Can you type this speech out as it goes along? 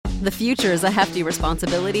The future is a hefty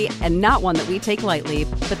responsibility and not one that we take lightly,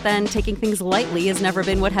 but then taking things lightly has never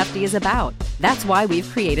been what Hefty is about. That's why we've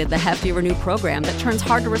created the Hefty Renew program that turns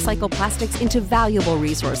hard-to-recycle plastics into valuable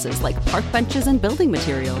resources like park benches and building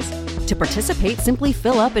materials. To participate, simply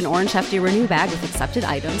fill up an orange Hefty Renew bag with accepted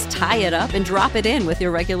items, tie it up, and drop it in with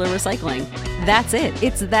your regular recycling. That's it.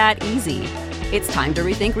 It's that easy. It's time to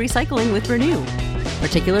rethink recycling with Renew.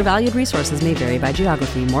 Particular valued resources may vary by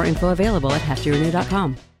geography. More info available at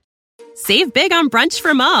heftyrenew.com. Save big on brunch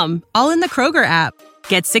for mom, all in the Kroger app.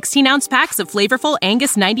 Get 16-ounce packs of flavorful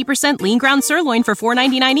Angus 90% lean ground sirloin for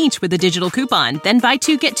 $4.99 each with a digital coupon. Then buy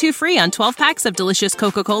 2, get 2 free on 12 packs of delicious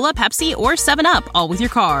Coca-Cola, Pepsi, or 7-Up, all with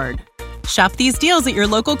your card. Shop these deals at your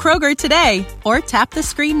local Kroger today, or tap the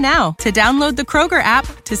screen now to download the Kroger app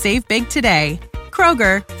to save big today.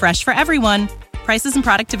 Kroger, fresh for everyone. Prices and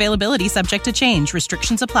product availability subject to change.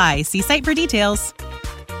 Restrictions apply. See site for details.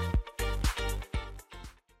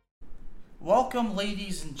 Welcome,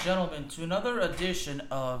 ladies and gentlemen, to another edition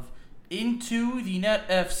of Into the Net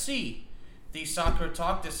FC, the soccer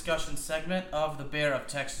talk discussion segment of the Bear of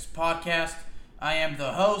Texas podcast. I am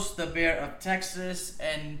the host, the Bear of Texas,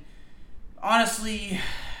 and honestly,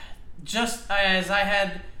 just as I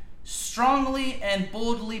had strongly and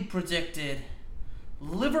boldly predicted,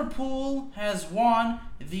 Liverpool has won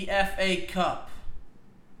the FA Cup.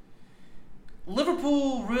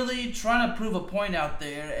 Liverpool really trying to prove a point out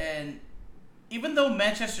there, and even though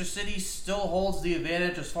Manchester City still holds the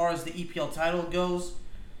advantage as far as the EPL title goes,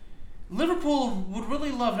 Liverpool would really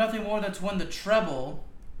love nothing more than to win the treble.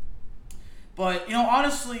 But,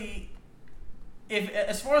 honestly,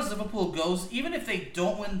 as far as Liverpool goes, even if they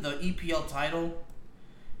don't win the EPL title,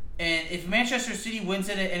 and if Manchester City wins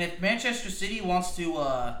it, and if Manchester City wants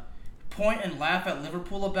to point and laugh at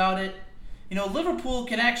Liverpool about it,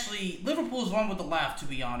 Liverpool's won with a laugh, to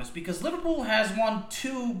be honest, because Liverpool has won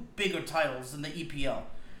 2 bigger titles in the EPL,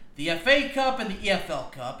 the FA Cup and the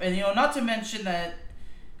EFL Cup, and not to mention that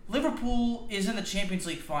Liverpool is in the Champions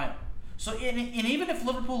League final. So, and even if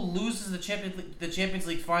Liverpool loses the Champions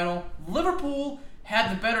League final, Liverpool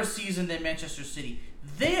had the better season than Manchester City.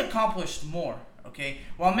 They accomplished more. Okay,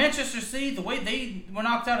 while Manchester City, the way they were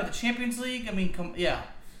knocked out of the Champions League,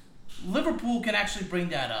 Liverpool can actually bring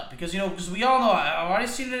that up because we all know I've already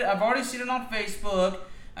seen it on Facebook,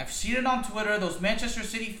 I've seen it on Twitter. Those Manchester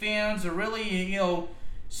City fans are really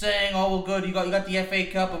saying, "Oh well, good, you got the FA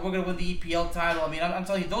Cup, but we're gonna win the EPL title." I mean, I'm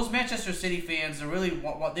telling you, those Manchester City fans are really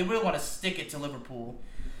want to stick it to Liverpool,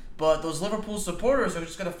 but those Liverpool supporters are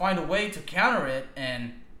just gonna find a way to counter it.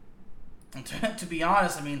 And to be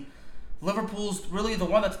honest, I mean, Liverpool's really the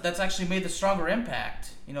one that's actually made the stronger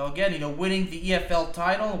impact. Winning the EFL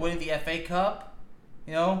title, winning the FA Cup,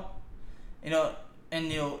 it's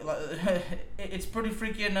pretty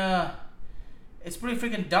freaking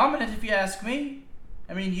dominant if you ask me.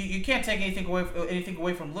 I mean, you can't take anything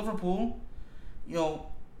away from Liverpool.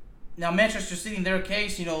 Now Manchester City, in their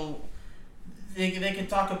case, they can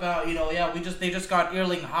talk about they just got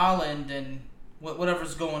Erling Haaland and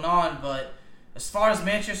whatever's going on, but as far as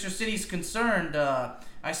Manchester City's concerned,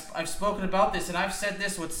 I've spoken about this, and I've said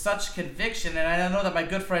this with such conviction, and I know that my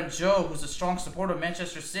good friend Joe, who's a strong supporter of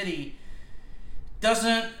Manchester City,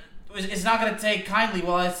 is not going to take kindly.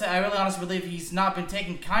 Well, I really honestly believe he's not been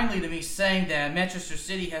taking kindly to me saying that Manchester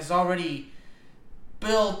City has already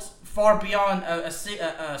built far beyond a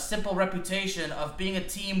simple reputation of being a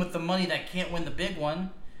team with the money that can't win the big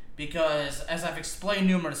one, because as I've explained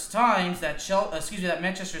numerous times, that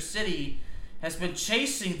Manchester City has been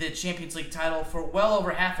chasing the Champions League title for well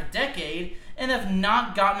over half a decade and have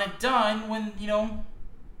not gotten it done when the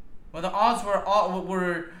odds were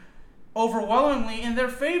overwhelmingly in their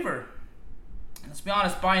favor. Let's be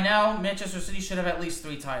honest, by now Manchester City should have at least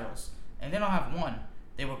 3 titles, and they don't have one.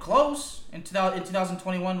 They were close in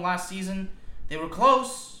 2021 last season. They were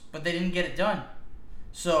close, but they didn't get it done.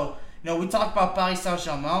 So, we talked about Paris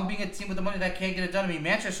Saint-Germain being a team with the money that can't get it done. I mean,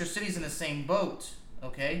 Manchester City's in the same boat,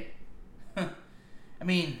 okay? I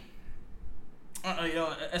mean,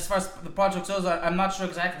 as far as the project goes, I'm not sure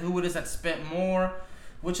exactly who it is that spent more.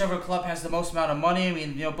 Whichever club has the most amount of money. I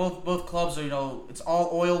mean, both clubs are, it's all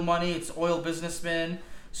oil money. It's oil businessmen.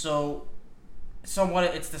 So, somewhat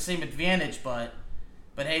it's the same advantage. But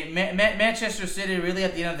hey, Manchester City really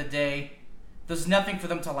at the end of the day, there's nothing for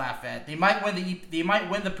them to laugh at. They might win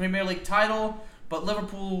the Premier League title, but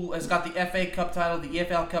Liverpool has got the FA Cup title, the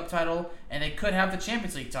EFL Cup title, and they could have the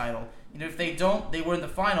Champions League title. If they don't, they were in the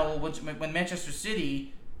final when Manchester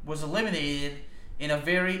City was eliminated in a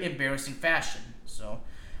very embarrassing fashion. So,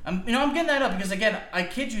 I'm getting that up because, again, I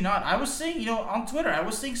kid you not, I was seeing, on Twitter, I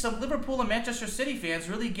was seeing some Liverpool and Manchester City fans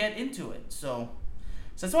really get into it. So,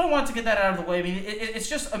 So that's why I wanted to get that out of the way. I mean, it's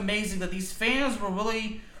just amazing that these fans will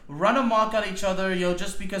really run amok at each other,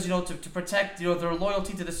 just because, to protect, their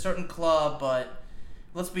loyalty to this certain club. But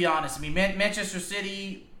let's be honest. I mean, Manchester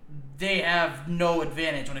City, they have no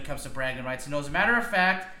advantage when it comes to bragging rights. As a matter of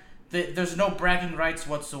fact, there's no bragging rights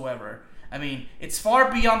whatsoever. I mean, it's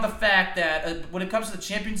far beyond the fact that when it comes to the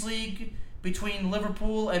Champions League between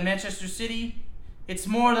Liverpool and Manchester City, it's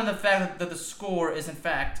more than the fact that the score is in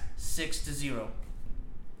fact 6-0. All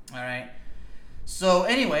right. So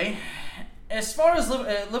anyway, as far as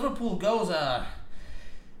Liverpool goes,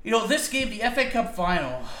 this game, the FA Cup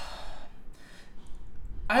final,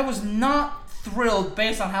 I was not thrilled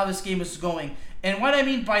based on how this game is going. And what I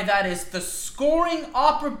mean by that is the scoring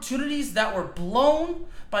opportunities that were blown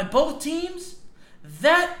by both teams,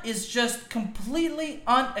 that is just completely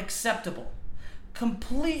unacceptable.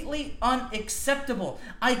 Completely unacceptable.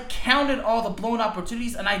 I counted all the blown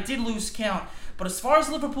opportunities, and I did lose count. But as far as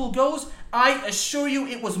Liverpool goes, I assure you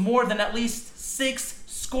it was more than at least 6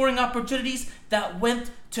 scoring opportunities that went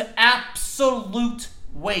to absolute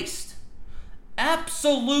waste.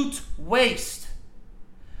 Absolute waste.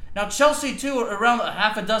 Now Chelsea too are around a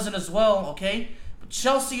half a dozen as well, okay? But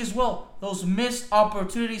Chelsea as well, those missed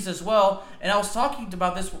opportunities as well. And I was talking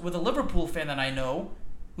about this with a Liverpool fan that I know,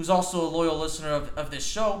 who's also a loyal listener of this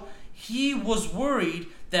show. He was worried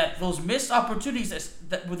that those missed opportunities,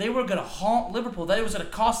 that they were going to haunt Liverpool, that it was going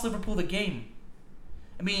to cost Liverpool the game.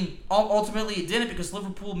 I mean, ultimately it didn't because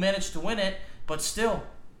Liverpool managed to win it, but still,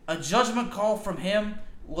 a judgment call from him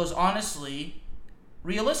was honestly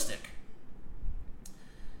realistic.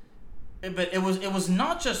 But it was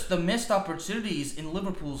not just the missed opportunities in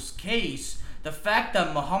Liverpool's case. The fact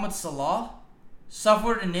that Mohamed Salah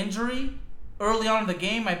suffered an injury early on in the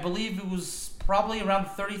game, I believe it was probably around the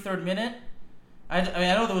 33rd minute. I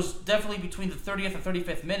know there was definitely between the 30th and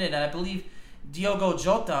 35th minute, and I believe Diogo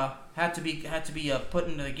Jota had to be put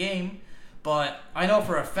into the game. But I know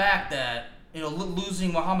for a fact that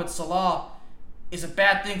losing Mohamed Salah is a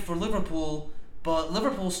bad thing for Liverpool. But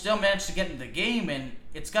Liverpool still managed to get into the game, and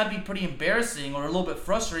it's got to be pretty embarrassing or a little bit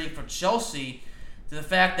frustrating for Chelsea to the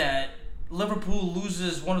fact that Liverpool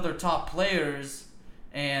loses one of their top players,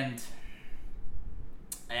 and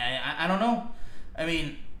I don't know. I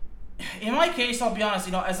mean, in my case, I'll be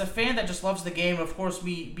honest, as a fan that just loves the game, of course,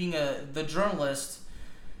 me being the journalist,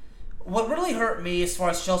 what really hurt me as far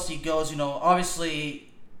as Chelsea goes, obviously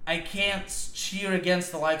I can't cheer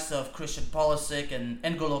against the likes of Christian Pulisic and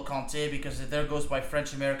N'Golo Kanté because there goes my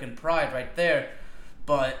French-American pride right there.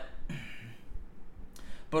 But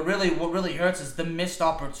really, what really hurts is the missed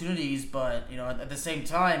opportunities. But, at the same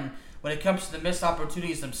time, when it comes to the missed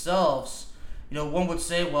opportunities themselves, one would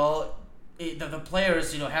say, well, the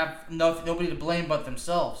players, have nobody to blame but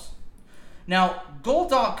themselves. Now,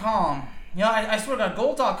 Goal.com, I swear to God,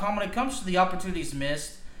 Goal.com, when it comes to the opportunities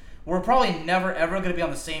missed, we're probably never, ever going to be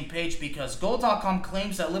on the same page because Goal.com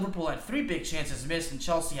claims that Liverpool had 3 big chances missed and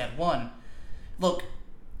Chelsea had 1. Look,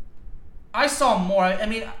 I saw more. I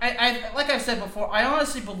mean, I like I said before, I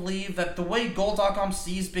honestly believe that the way Goal.com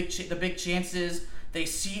sees the big chances, they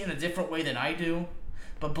see it in a different way than I do.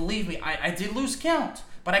 But believe me, I did lose count.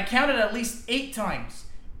 But I counted at least 8 times.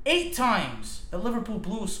 8 times that Liverpool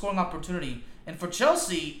blew a scoring opportunity. And for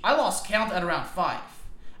Chelsea, I lost count at around 5.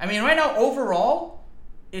 I mean, right now, overall,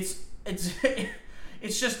 it's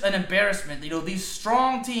just an embarrassment. These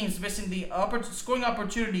strong teams missing the scoring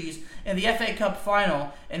opportunities in the FA Cup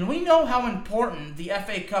final, and we know how important the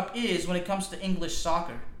FA Cup is when it comes to English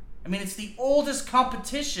soccer. I mean, it's the oldest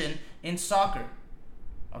competition in soccer.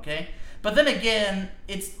 Okay, but then again,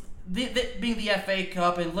 it's being the FA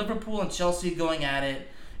Cup and Liverpool and Chelsea going at it.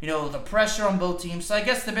 The pressure on both teams. So I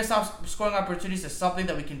guess the missed scoring opportunities is something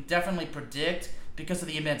that we can definitely predict because of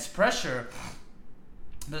the immense pressure.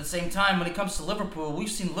 But at the same time, when it comes to Liverpool, we've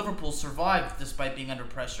seen Liverpool survive despite being under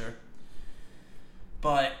pressure.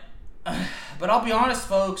 But I'll be honest,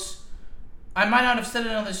 folks, I might not have said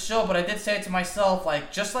it on this show, but I did say it to myself,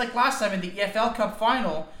 just like last time in the EFL Cup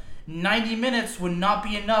final, 90 minutes would not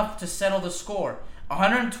be enough to settle the score.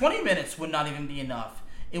 120 minutes would not even be enough.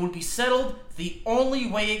 It would be settled the only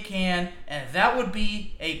way it can, and that would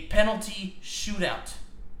be a penalty shootout.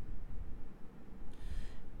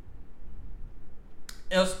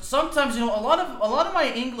 Sometimes, a lot of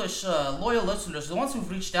my English loyal listeners, the ones who've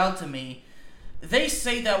reached out to me, they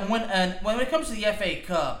say that when it comes to the FA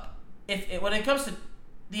Cup, when it comes to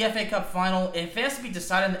the FA Cup final, if it has to be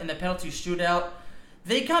decided in the penalty shootout,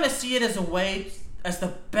 they kind of see it as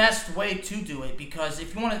the best way to do it because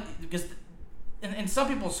in some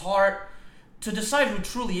people's heart, to decide who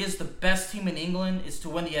truly is the best team in England is to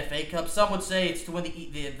win the FA Cup. Some would say it's to win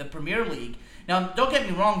the Premier League. Now, don't get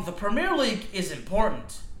me wrong, the Premier League is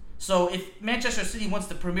important. So if Manchester City wins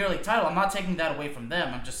the Premier League title, I'm not taking that away from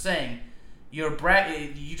them. I'm just saying you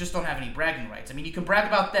just don't have any bragging rights. I mean, you can brag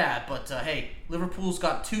about that, but hey, Liverpool's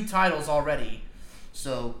got 2 titles already.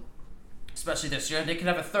 So, especially this year, they could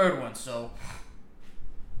have a 3rd one. So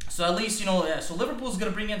at least, so Liverpool's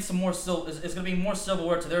going to bring in some more is going to be more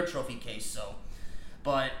silverware to their trophy case. So,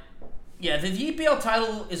 but yeah, the EPL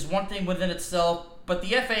title is one thing within itself, but the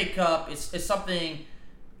FA Cup is something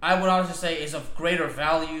I would honestly say is of greater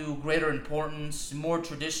value, greater importance, more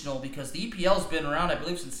traditional, because the EPL's been around, I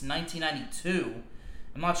believe, since 1992.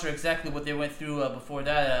 I'm not sure exactly what they went through before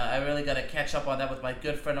that. I really got to catch up on that with my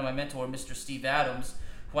good friend and my mentor, Mr. Steve Adams,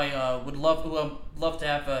 who I would love to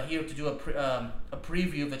have here to do a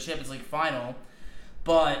preview of the Champions League final.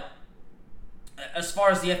 But as far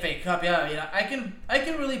as the FA Cup, yeah, I mean, I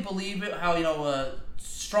can really believe it, how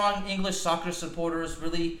strong English soccer supporters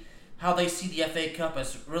really, how they see the FA Cup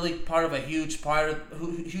as really part of a huge part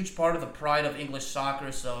of the pride of English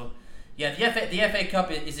soccer. So, yeah, the FA Cup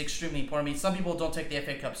is extremely important. I mean, some people don't take the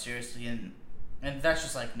FA Cup seriously, and that's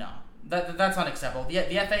just like, no, that's unacceptable.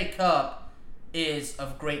 The FA Cup is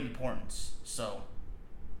of great importance. So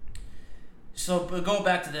going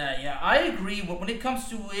back to that, yeah, I agree. When it comes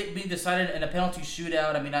to it being decided in a penalty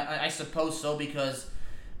shootout, I mean, I suppose so, because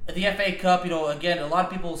the FA Cup, again, a lot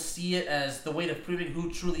of people see it as the way to proving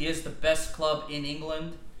who truly is the best club in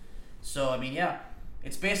England. So, I mean, yeah,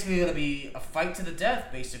 it's basically going to be a fight to the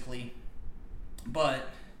death, basically. But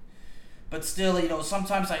still,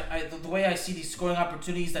 sometimes the way I see these scoring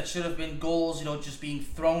opportunities that should have been goals, just being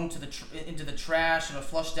thrown into the trash,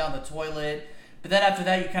 flushed down the toilet. But then after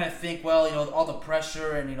that, you kind of think, well, all the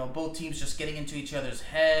pressure and, both teams just getting into each other's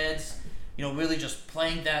heads, really just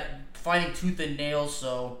playing that, fighting tooth and nail.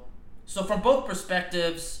 So from both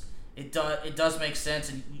perspectives, it does make sense,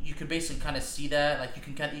 and you can basically kind of see that, like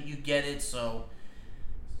you get it. So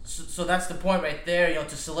that's the point right there,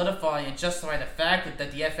 to solidify and justify the fact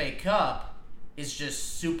that the FA Cup is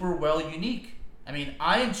just super well unique. I mean,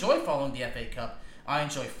 I enjoy following the FA Cup. I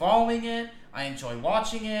enjoy following it. I enjoy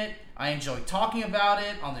watching it. I enjoy talking about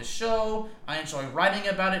it on this show. I enjoy writing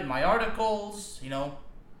about it in my articles. And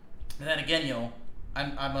then again,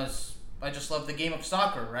 I just love the game of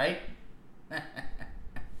soccer, right?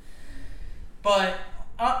 But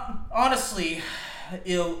honestly,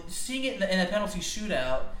 seeing it in a penalty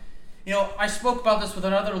shootout, I spoke about this with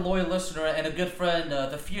another loyal listener and a good friend,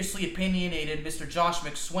 the fiercely opinionated Mr. Josh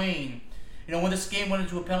McSwain. When this game went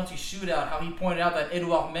into a penalty shootout, how he pointed out that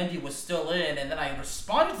Edouard Mendy was still in, and then I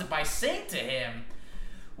responded by saying to him,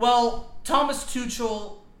 well, Thomas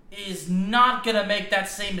Tuchel is not going to make that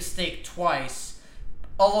same mistake twice.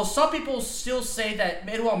 Although some people still say that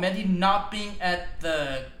Edouard Mendy not being at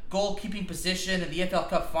the goalkeeping position in the FL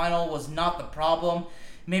Cup final was not the problem.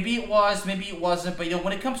 Maybe it was, maybe it wasn't. But,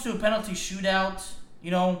 when it comes to a penalty shootout,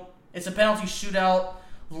 it's a penalty shootout.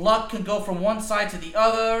 Luck can go from one side to the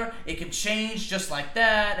other. It can change just like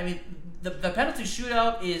that. I mean, the penalty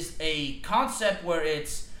shootout is a concept where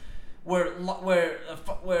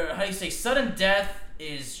how do you say, sudden death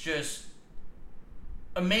is just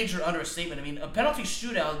a major understatement. I mean, a penalty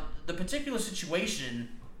shootout, the particular situation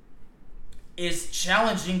is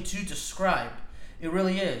challenging to describe. It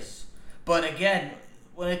really is. But again,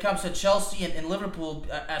 when it comes to Chelsea and Liverpool,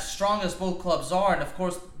 as strong as both clubs are, and of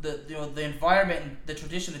course the environment and the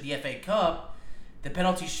tradition of the FA Cup, the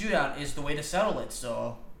penalty shootout is the way to settle it.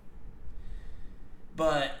 So,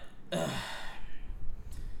 but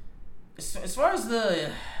as far as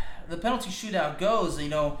the penalty shootout goes,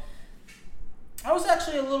 I was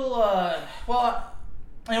actually a little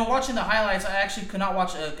watching the highlights. I actually could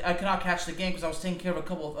not catch the game because I was taking care of a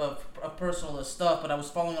couple of personal stuff, but I was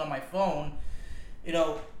following it on my phone. I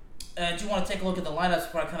do want to take a look at the lineups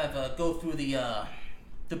before I kind of go through the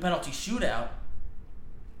penalty shootout.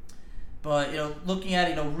 But looking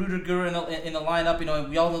at Rudiger in the lineup,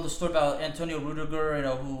 we all know the story about Antonio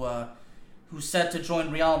Rudiger, who's set to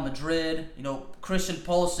join Real Madrid. Christian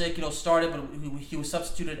Pulisic, started, but he was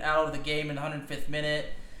substituted out of the game in the 105th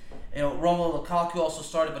minute. Romelu Lukaku also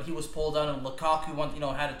started, but he was pulled out, and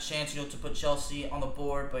Lukaku had a chance, to put Chelsea on the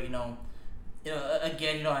board, but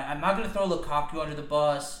again, I'm not going to throw Lukaku under the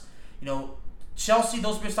bus. Chelsea,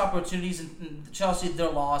 those missed opportunities, and Chelsea,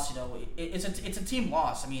 their loss, it's a team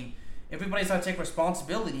loss. I mean, everybody's got to take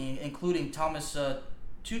responsibility, including Thomas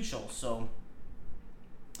Tuchel. So,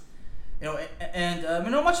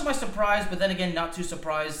 much to my surprise, but then again, not too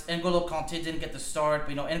surprised. N'Golo Kanté didn't get the start,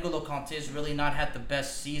 but N'Golo Kanté's really not had the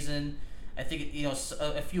best season. I think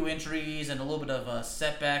a few injuries and a little bit of a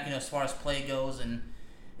setback, as far as play goes, and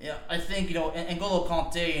Yeah, I think N'Golo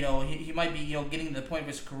Kanté, he might be getting to the point of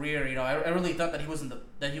his career. I really thought that he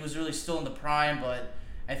was really still in the prime, but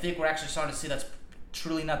I think we're actually starting to see that's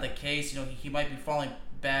truly not the case. He might be falling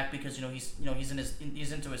back because he's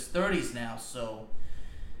into his 30s now, so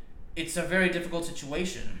it's a very difficult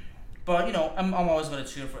situation. But I'm always going to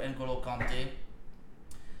cheer for N'Golo Kanté.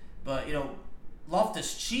 But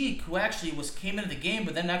Loftus-Cheek, who actually came into the game,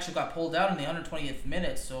 but then actually got pulled out in the 120th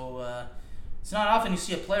minute. So it's not often you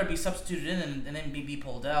see a player be substituted in and then be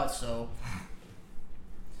pulled out. So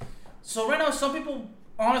right now, some people,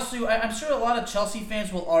 honestly, I'm sure a lot of Chelsea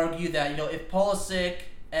fans will argue that if Pulisic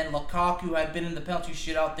and Lukaku had been in the penalty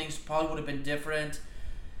shootout, things probably would have been different.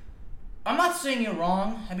 I'm not saying you're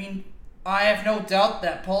wrong. I mean, I have no doubt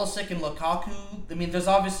that Pulisic and Lukaku, there's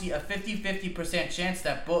obviously a 50-50% chance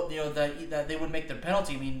that both, that they would make their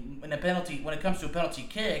penalty. When it comes to a penalty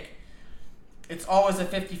kick, it's always a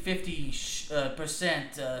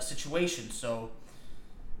 50-50% situation. So,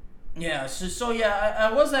 yeah.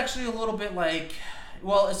 I was actually a little bit like,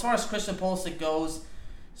 well, as far as Christian Pulisic goes,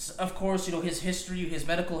 of course, his history, his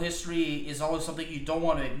medical history is always something you don't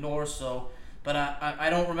want to ignore. So. But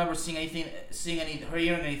I don't remember hearing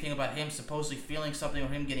anything about him supposedly feeling something or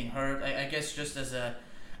him getting hurt. I guess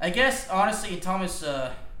honestly in Thomas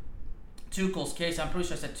Tuchel's case, I'm pretty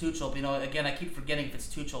sure I said Tuchel. But, again, I keep forgetting if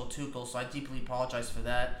it's Tuchel or Tuchel, so I deeply apologize for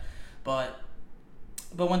that. But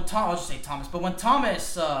when I'll just say Thomas. But when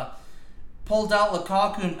Thomas pulled out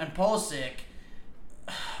Lukaku and Pulisic,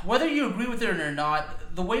 whether you agree with it or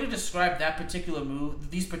not, the way to describe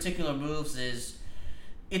these particular moves is,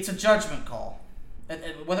 it's a judgment call.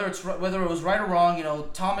 Whether it was right or wrong,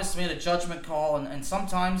 Thomas made a judgment call, and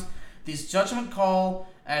sometimes these judgment call,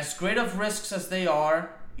 as great of risks as they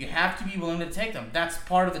are, you have to be willing to take them. That's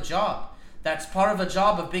part of the job. That's part of the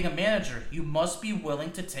job of being a manager. You must be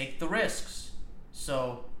willing to take the risks.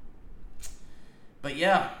 So,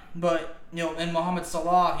 and Mohamed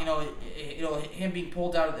Salah, him being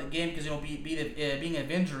pulled out of the game because being of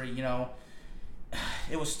injury,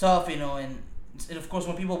 it was tough, And of course,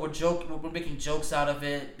 when people were making jokes out of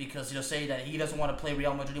it because saying that he doesn't want to play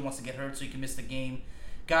Real Madrid, he wants to get hurt so he can miss the game.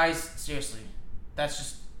 Guys, seriously, that's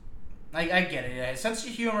just I get it. Yeah, sense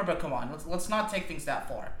of humor, but come on, let's not take things that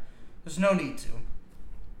far. There's no need to.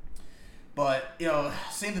 But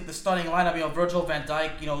seeing that the starting lineup, Virgil van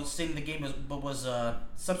Dijk, seeing the game was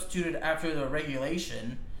substituted after the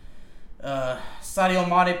regulation. Sadio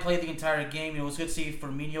Mane played the entire game. It was good to see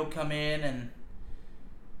Firmino come in and.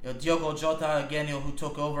 Diogo Jota again, who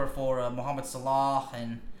took over for Mohamed Salah,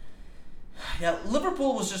 and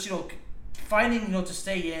Liverpool was just fighting to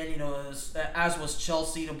stay in, as was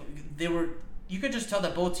Chelsea. You could just tell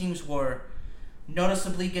that both teams were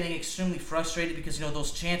noticeably getting extremely frustrated because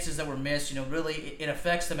those chances that were missed, really it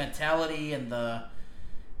affects the mentality and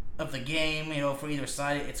of the game. For either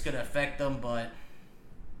side, it's going to affect them, but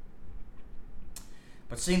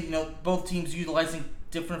seeing both teams utilizing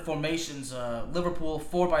different formations, Liverpool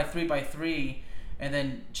 4-3-3, and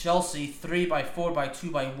then Chelsea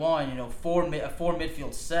 3-4-2-1. A four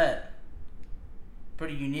midfield set,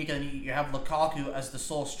 pretty unique. And then you have Lukaku as the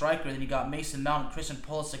sole striker. Then you got Mason Mount and Christian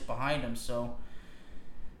Pulisic behind him. So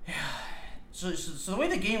the way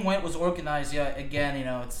the game went was organized. Yeah, again,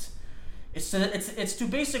 it's to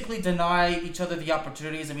basically deny each other the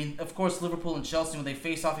opportunities. Of course, Liverpool and Chelsea, when they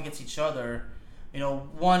face off against each other,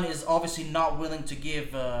 one is obviously not willing to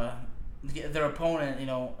give their opponent,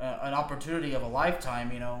 an opportunity of a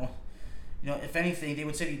lifetime. If anything, they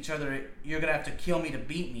would say to each other, "You're gonna have to kill me to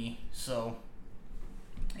beat me." So,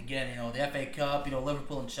 again, the FA Cup,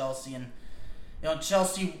 Liverpool and Chelsea, and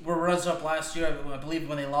Chelsea were runners-up last year, I believe,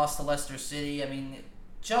 when they lost to Leicester City.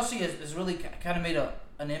 Chelsea has really kind of made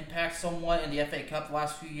an impact somewhat in the FA Cup the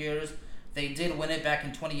last few years. They did win it back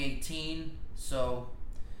in 2018, so.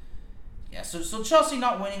 Yeah, so Chelsea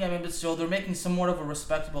not winning, but still they're making somewhat of a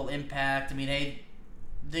respectable impact.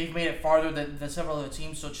 They've made it farther than several other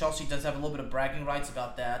teams, so Chelsea does have a little bit of bragging rights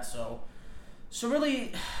about that. So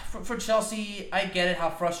really, for Chelsea, I get it how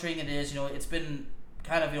frustrating it is. It's been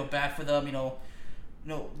kind of bad for them.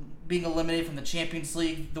 Being eliminated from the Champions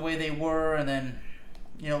League the way they were, and then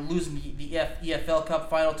losing the EFL Cup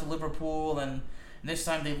final to Liverpool, and this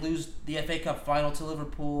time they lose the FA Cup final to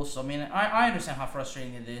Liverpool. So I understand how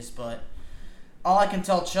frustrating it is, but. All I can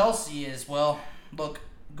tell Chelsea is, well, look,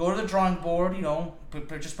 go to the drawing board,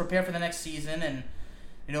 just prepare for the next season and,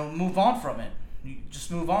 move on from it. Just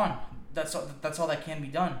move on. That's all that can be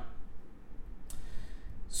done.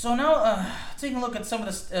 So now, taking a look at some of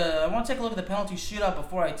this, I want to take a look at the penalty shootout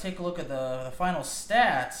before I take a look at the final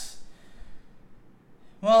stats.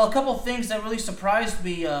 Well, a couple things that really surprised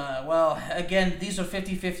me. Well, again, these are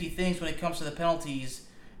 50-50 things when it comes to the penalties.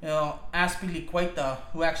 Azpilicueta,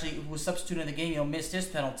 who was substituted in the game, missed his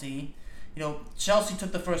penalty. Chelsea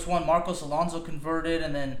took the first one. Marcos Alonso converted,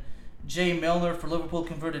 and then Jay Milner for Liverpool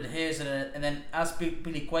converted his, and then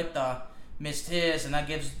Azpilicueta missed his, and that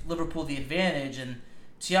gives Liverpool the advantage. And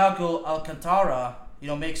Thiago Alcantara,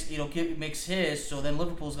 makes his, so then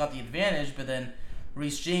Liverpool's got the advantage. But then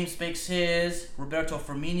Reece James makes his, Roberto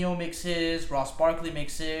Firmino makes his, Ross Barkley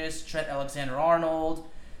makes his, Trent Alexander-Arnold,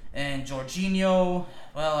 and Jorginho.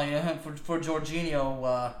 Well, for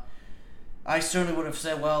Jorginho, I certainly would have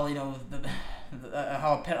said, well,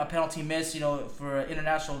 how a penalty miss, for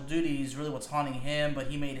international duties, really what's haunting him, but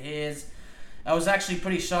he made his. I was actually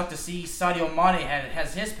pretty shocked to see Sadio Mane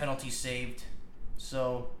has his penalty saved.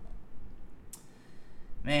 So,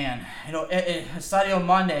 man, Sadio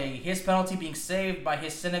Mane, his penalty being saved by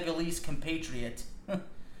his Senegalese compatriot.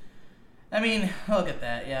 I mean, look at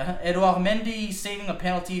that, yeah. Edouard Mendy saving a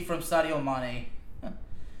penalty from Sadio Mane. I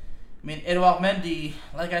mean, Edouard Mendy,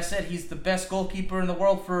 like I said, he's the best goalkeeper in the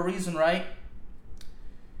world for a reason, right?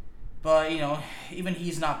 But, even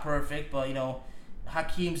he's not perfect. But,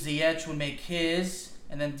 Hakim Ziyech would make his.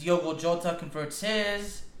 And then Diogo Jota converts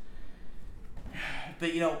his.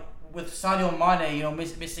 But, with Sadio Mane,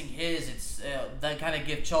 missing his, it's that kind of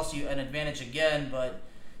give Chelsea an advantage again. But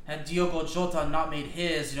had Diogo Jota not made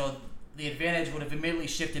his, the advantage would have immediately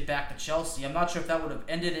shifted back to Chelsea. I'm not sure if that would have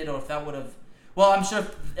ended it or if that would have... Well, I'm sure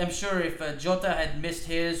if Jota had missed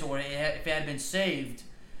his or if it had been saved,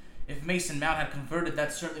 if Mason Mount had converted,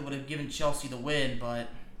 that certainly would have given Chelsea the win.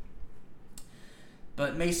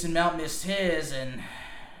 But Mason Mount missed his, and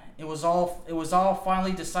it was all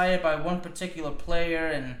finally decided by one particular player.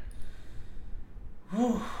 And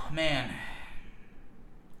whew, man,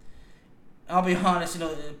 I'll be honest.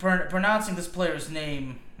 Pronouncing this player's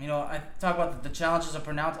name. I talk about the challenges of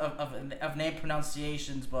name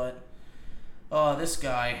pronunciations, but. Oh, this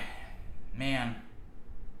guy, man.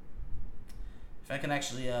 If I can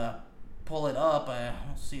actually pull it up, I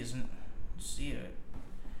don't see it.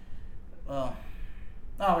 Well,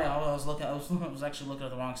 oh yeah, I was actually looking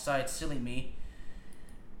at the wrong side. Silly me.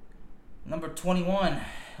 Number 21.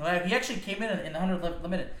 He actually came in the 100th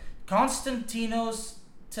minute. Konstantinos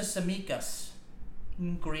Tsimikas,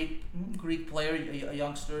 Greek player, a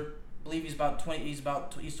youngster. I believe he's about 20.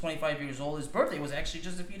 He's 25 years old. His birthday was actually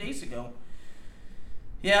just a few days ago.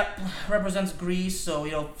 Yeah, represents Greece,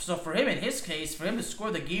 so so for him, in his case, for him to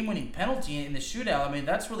score the game-winning penalty in the shootout, I mean,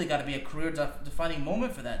 that's really got to be a career-defining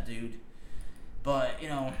moment for that dude. But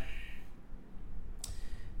I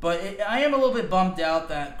am a little bit bummed out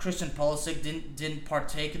that Christian Pulisic didn't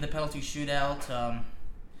partake in the penalty shootout.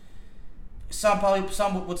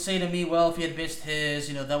 Some would say to me, well, if he had missed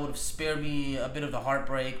his, that would have spared me a bit of the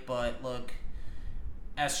heartbreak. But look,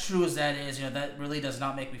 as true as that is, that really does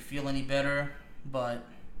not make me feel any better. But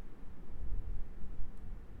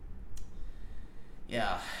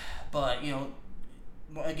yeah, but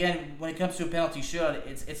again, when it comes to a penalty shootout,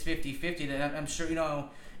 it's 50-50. And I'm sure and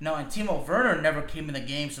Timo Werner never came in the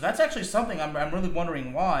game, so that's actually something I'm really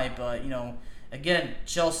wondering why. But again,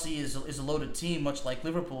 Chelsea is a loaded team, much like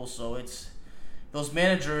Liverpool. So it's those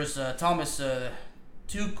managers, Thomas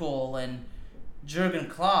Tuchel and Jurgen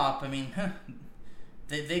Klopp. I mean.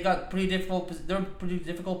 They got pretty difficult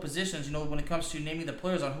positions, when it comes to naming the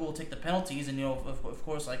players on who will take the penalties, and of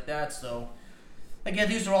course like that. So again,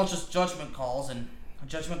 these are all just judgment calls, and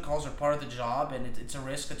judgment calls are part of the job, and it's a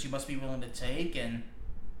risk that you must be willing to take. And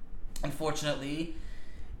unfortunately,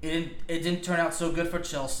 it didn't turn out so good for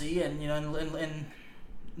Chelsea, and and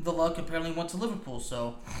the luck apparently went to Liverpool.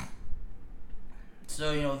 So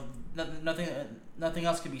nothing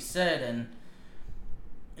else can be said, and.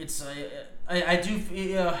 It's I do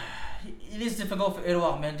it is difficult for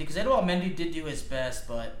Edouard Mendy because Edouard Mendy did do his best,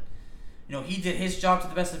 but he did his job to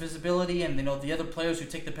the best of his ability, and the other players who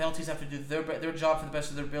take the penalties have to do their job to the best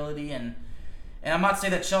of their ability, and I'm not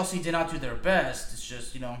saying that Chelsea did not do their best. It's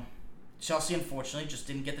just Chelsea unfortunately just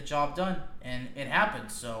didn't get the job done, and it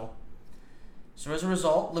happened. So as a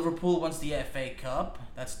result, Liverpool wins the FA Cup.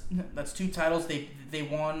 That's 2 titles they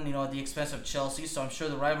won at the expense of Chelsea. So I'm sure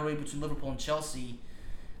the rivalry between Liverpool and Chelsea,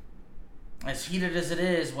 as heated as it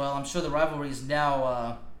is, well, I'm sure the rivalry is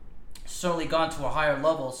now certainly gone to a higher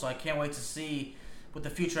level, so I can't wait to see what the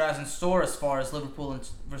future has in store as far as Liverpool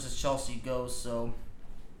versus Chelsea goes. So,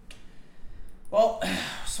 well,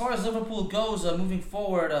 as far as Liverpool goes, moving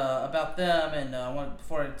forward about them, and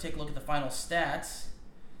before I take a look at the final stats,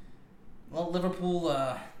 well, Liverpool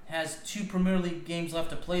has 2 Premier League games left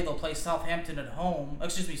to play. They'll play Southampton at home.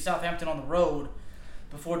 Southampton on the road.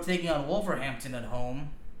 before taking on Wolverhampton at home,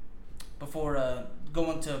 before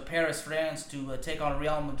going to Paris, France to take on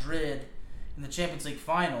Real Madrid in the Champions League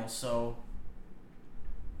final. So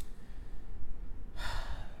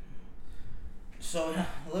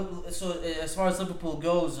as far as Liverpool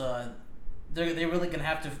goes, they're really gonna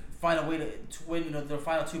have to find a way to win their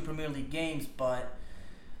final 2 Premier League games. But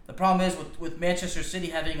the problem is with Manchester City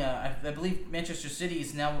having I believe Manchester City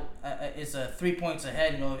is now is 3 points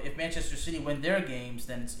ahead. If Manchester City win their games,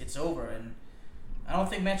 then it's over. And I don't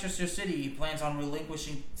think Manchester City plans on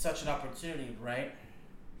relinquishing such an opportunity, right?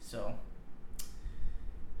 So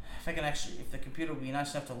if the computer would be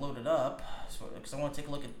nice enough to load it up, because I want to take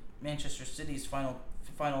a look at Manchester City's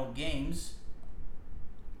final games.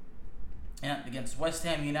 Yeah, against West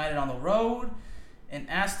Ham United on the road and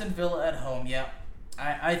Aston Villa at home. Yeah,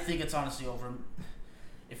 I think it's honestly over.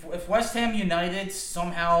 If West Ham United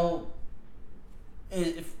somehow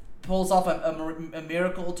pulls off a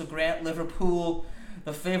miracle to grant Liverpool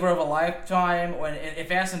the favor of a lifetime, or if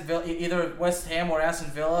Aston Villa, either West Ham or Aston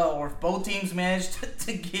Villa, or if both teams manage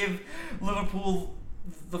to give Liverpool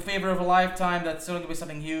the favor of a lifetime, that's going to be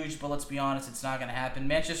something huge. But let's be honest, it's not going to happen.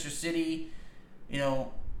 Manchester City, the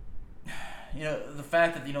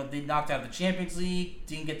fact that they knocked out of the Champions League,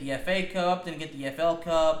 didn't get the FA Cup, didn't get the FL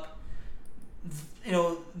Cup.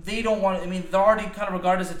 They don't want. They're already kind of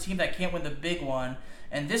regarded as a team that can't win the big one.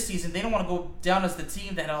 And this season, they don't want to go down as the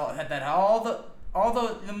team that had all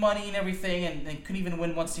the money and everything, and couldn't even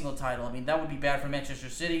win one single title. That would be bad for Manchester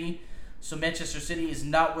City. So Manchester City is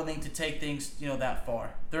not willing to take things, that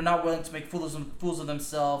far. They're not willing to make fools of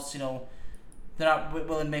themselves. They're not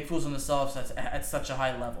willing to make fools of themselves at such a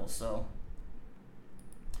high level. So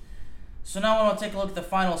now I want to take a look at the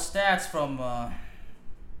final stats from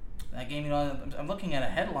that game. I'm looking at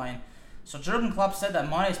a headline. So Jurgen Klopp said that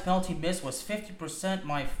Mane's penalty miss was 50%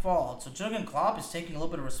 my fault. So Jurgen Klopp is taking a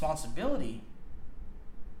little bit of responsibility.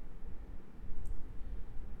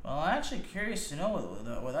 Well, I'm actually curious to know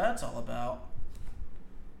what that's all about.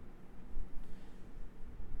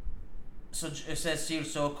 So it says here,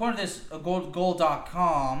 so according to this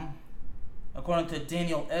goal.com, according to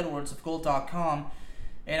Daniel Edwards of goal.com,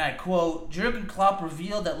 and I quote, Jurgen Klopp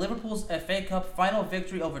revealed that Liverpool's FA Cup final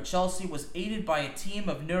victory over Chelsea was aided by a team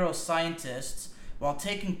of neuroscientists while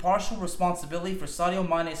taking partial responsibility for Sadio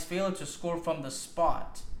Mane's failure to score from the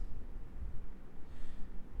spot.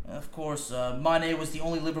 Of course, Mane was the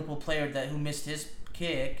only Liverpool player who missed his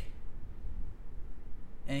kick.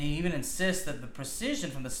 And he even insists that the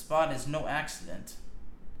precision from the spot is no accident.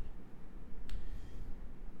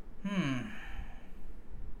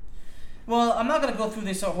 Well, I'm not going to go through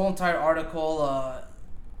this whole entire article.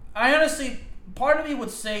 I honestly, part of me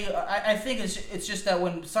would say, I think it's just that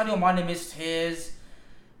when Sadio Mane missed his,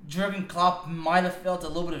 Jurgen Klopp might have felt a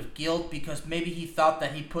little bit of guilt because maybe he thought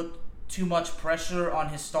that he put too much pressure on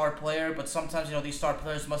his star player, but sometimes these star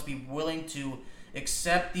players must be willing to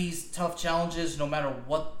accept these tough challenges no matter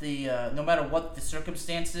what the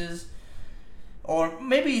circumstances. Or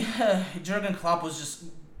maybe Jurgen Klopp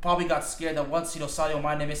probably got scared that once Sadio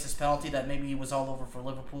Mane missed his penalty that maybe it was all over for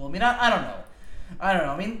Liverpool. I don't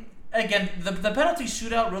know. Again, the penalty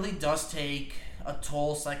shootout really does take a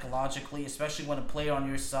toll psychologically, especially when a player on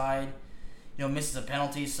your side misses a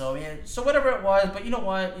penalty. So whatever it was, but you know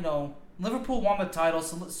what, Liverpool won the title,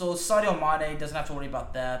 so Sadio Mane doesn't have to worry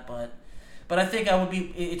about that. But I think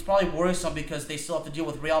it's probably worrisome because they still have to deal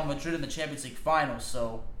with Real Madrid in the Champions League final.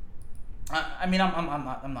 So I'm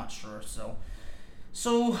not sure.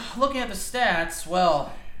 So looking at the stats,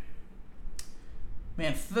 well,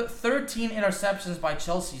 man, 13 interceptions by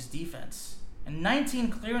Chelsea's defense and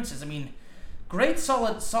 19 clearances. Great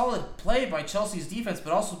solid play by Chelsea's defense,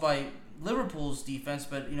 but also by Liverpool's defense.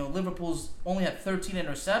 But Liverpool's only had 13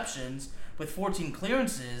 interceptions with 14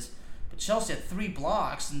 clearances, but Chelsea had 3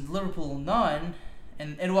 blocks and Liverpool none.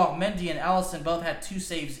 And Edouard Mendy and Alisson both had 2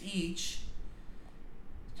 saves each.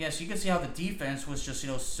 Yes, you can see how the defense was just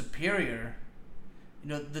superior.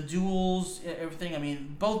 The duels,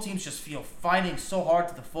 everything. Both teams just feel fighting so hard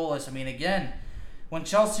to the fullest. Again, when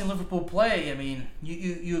Chelsea and Liverpool play,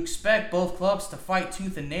 you expect both clubs to fight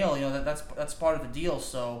tooth and nail. That's part of the deal.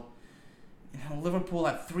 So Liverpool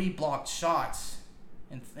had 3 blocked shots,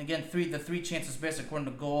 and again, the 3 chances missed according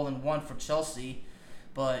to goal, and 1 for Chelsea.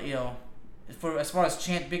 But as far as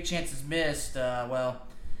big chances missed, well,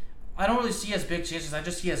 I don't really see as big chances. I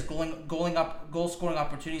just see as goal scoring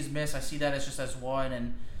opportunities missed. I see that as just as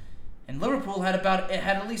 1, and Liverpool had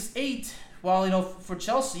at least 8. While for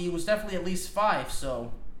Chelsea it was definitely at least 5.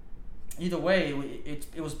 So either way,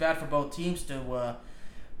 it was bad for both teams to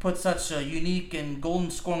put such unique and golden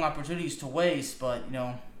scoring opportunities to waste. But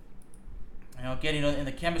getting in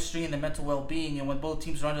the chemistry and the mental well-being, and when both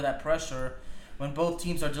teams are under that pressure, when both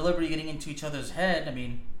teams are deliberately getting into each other's head, I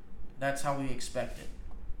mean, that's how we expect it.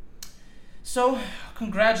 So,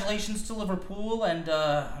 congratulations to Liverpool, and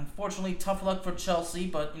unfortunately, tough luck for Chelsea.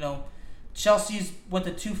 But Chelsea's went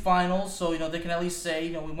to 2 finals, so they can at least say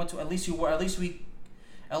we went to at least we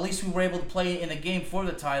were able to play in the game for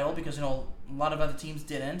the title, because a lot of other teams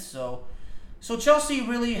didn't. So Chelsea,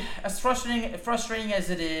 really, as frustrating as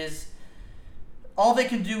it is, all they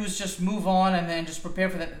can do is just move on and then just prepare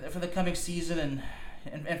for the coming season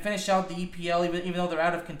and finish out the EPL, even though they're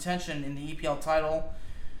out of contention in the EPL title.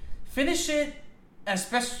 Finish it as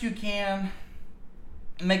best as you can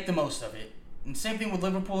and make the most of it. And same thing with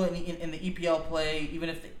Liverpool in the EPL play, even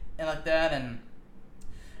if and like that. And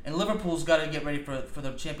Liverpool's got to get ready for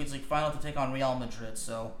the Champions League final to take on Real Madrid.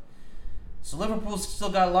 So Liverpool's still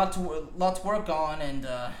got a lot to work on, and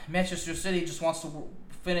Manchester City just wants to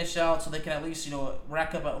finish out so they can at least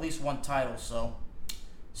rack up at least 1 title. So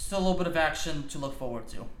still a little bit of action to look forward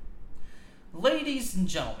to. Ladies and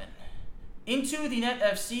gentlemen, Into the Net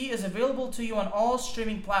FC is available to you on all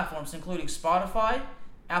streaming platforms, including Spotify,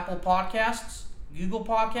 Apple Podcasts, Google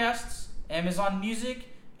Podcasts, Amazon Music,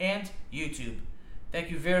 and YouTube. Thank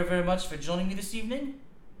you very, very much for joining me this evening.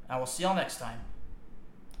 I will see y'all next time.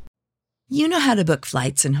 You know how to book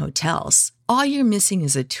flights and hotels. All you're missing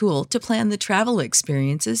is a tool to plan the travel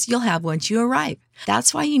experiences you'll have once you arrive.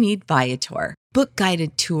 That's why you need Viator. Book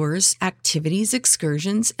guided tours, activities,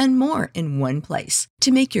 excursions, and more in one place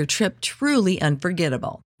to make your trip truly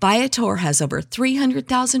unforgettable. Viator has over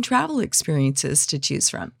 300,000 travel experiences to choose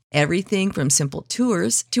from. Everything from simple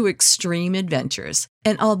tours to extreme adventures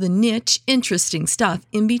and all the niche, interesting stuff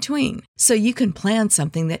in between. So you can plan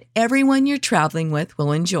something that everyone you're traveling with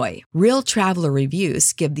will enjoy. Real traveler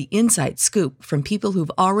reviews give the inside scoop from people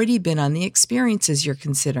who've already been on the experiences you're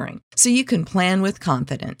considering. So you can plan with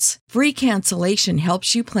confidence. Free cancellation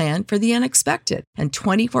helps you plan for the unexpected. And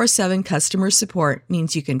 24/7 customer support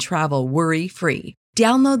means you can travel worry-free.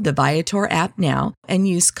 Download the Viator app now and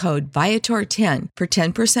use code Viator10 for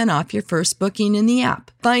 10% off your first booking in the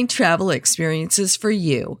app. Find travel experiences for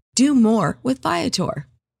you. Do more with Viator.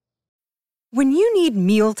 When you need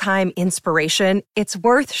mealtime inspiration, it's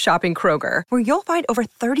worth shopping Kroger, where you'll find over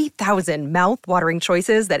 30,000 mouth-watering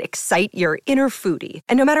choices that excite your inner foodie.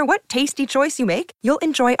 And no matter what tasty choice you make, you'll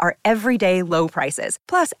enjoy our everyday low prices,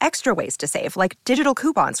 plus extra ways to save, like digital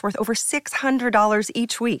coupons worth over $600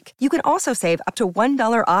 each week. You can also save up to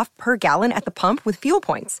 $1 off per gallon at the pump with fuel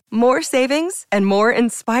points. More savings and more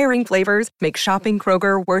inspiring flavors make shopping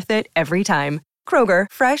Kroger worth it every time. Kroger,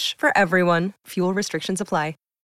 fresh for everyone. Fuel restrictions apply.